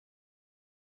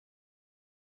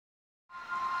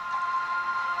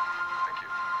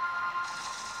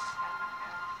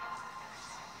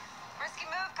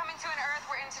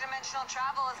International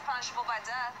travel is punishable by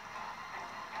death.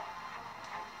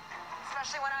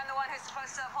 Especially when I'm the one who's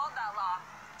supposed to uphold that law.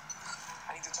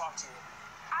 I need to talk to you.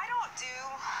 I don't do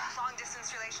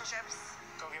long-distance relationships.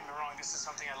 Don't get me wrong, this is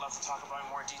something I'd love to talk about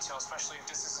in more detail, especially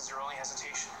if this isn't your only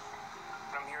hesitation.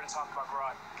 But I'm here to talk about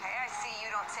Grodd. Okay, I see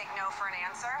you don't take no for an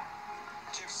answer.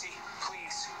 Gypsy,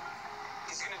 please.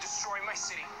 He's gonna destroy my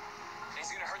city. And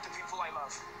he's gonna hurt the people I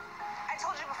love. I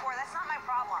told you before, that's not my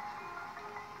problem.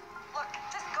 Look,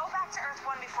 just go back to Earth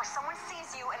 1 before someone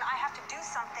sees you and I have to do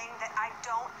something that I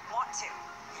don't want to.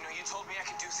 You know, you told me I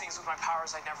could do things with my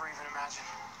powers I'd never even imagined.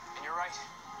 And you're right,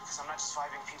 because I'm not just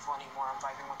vibing people anymore, I'm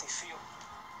vibing what they feel.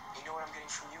 You know what I'm getting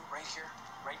from you right here,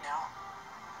 right now?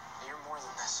 You're more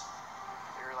than this.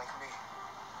 You're like me.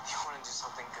 You want to do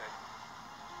something good.